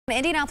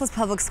Indianapolis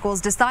Public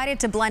Schools decided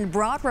to blend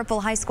Broad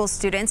Ripple High School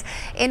students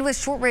in with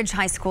Shortridge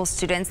High School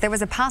students. There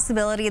was a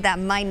possibility that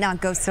might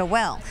not go so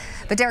well.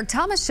 But Derek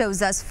Thomas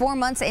shows us 4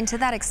 months into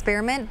that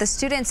experiment, the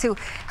students who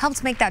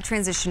helped make that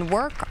transition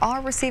work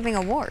are receiving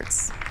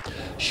awards.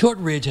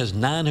 Shortridge has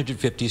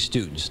 950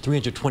 students.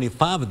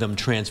 325 of them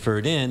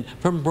transferred in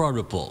from Broad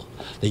Ripple.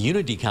 The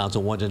Unity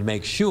Council wanted to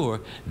make sure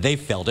they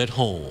felt at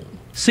home.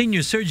 Senior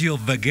Sergio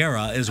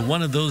Vergara is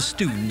one of those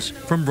students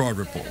from Broad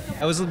Ripple.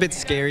 It was a little bit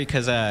scary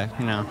because,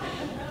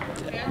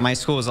 my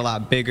school was a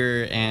lot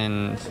bigger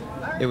and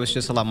it was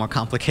just a lot more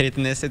complicated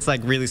than this. It's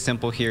like really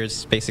simple here.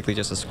 It's basically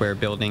just a square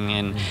building,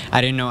 and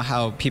I didn't know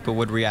how people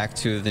would react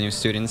to the new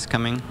students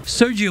coming.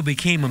 Sergio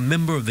became a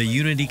member of the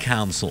Unity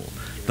Council.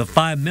 The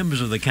 5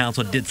 members of the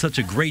council did such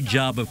a great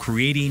job of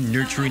creating,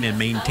 nurturing, and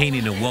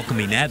maintaining a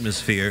welcoming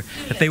atmosphere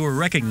that they were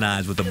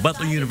recognized with the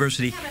Butler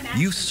University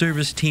Youth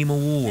Service Team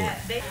Award.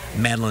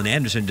 Madeline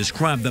Anderson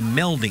described the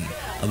melding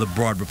of the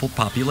Broad Ripple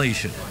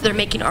population. They're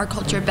making our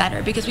culture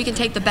better because we can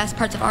take the best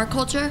parts of our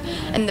culture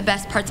and the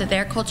best parts of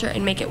their culture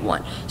and make it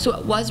one. So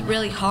it was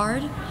really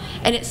hard,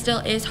 and it still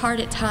is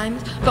hard at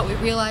times, but we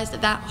realized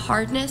that that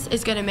hardness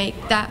is going to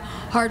make, that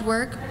hard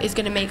work is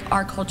going to make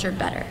our culture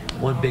better.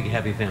 One big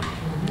happy family.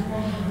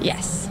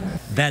 Yes.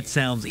 That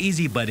sounds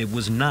easy, but it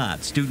was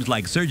not. Students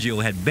like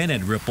Sergio had been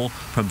at Ripple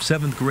from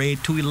 7th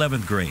grade to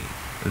 11th grade.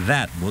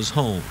 That was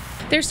home.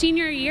 Their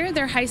senior year,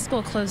 their high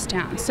school closed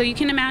down. So you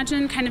can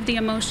imagine kind of the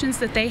emotions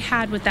that they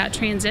had with that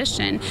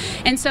transition.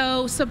 And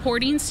so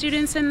supporting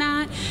students in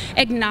that,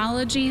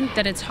 acknowledging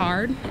that it's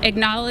hard,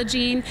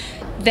 acknowledging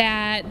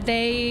that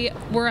they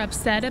were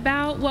upset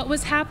about what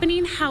was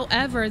happening,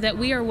 however, that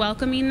we are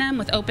welcoming them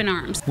with open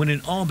arms. When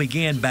it all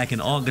began back in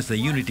August, the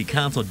Unity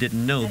Council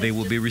didn't know they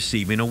would be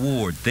receiving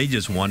awards. They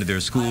just wanted their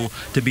school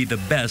to be the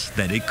best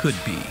that it could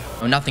be.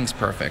 Nothing's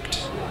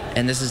perfect,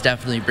 and this is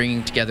definitely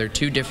bringing together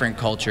 2 different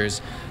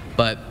cultures.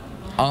 But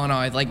all in all,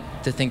 I'd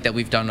like to think that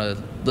we've done a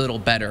little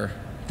better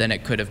than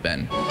it could have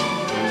been.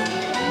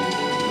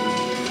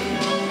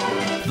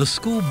 The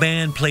school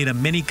band played a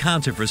mini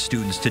concert for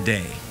students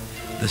today.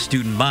 The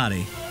student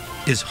body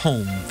is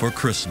home for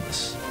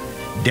Christmas.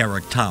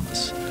 Derek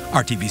Thomas,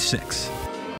 RTV6.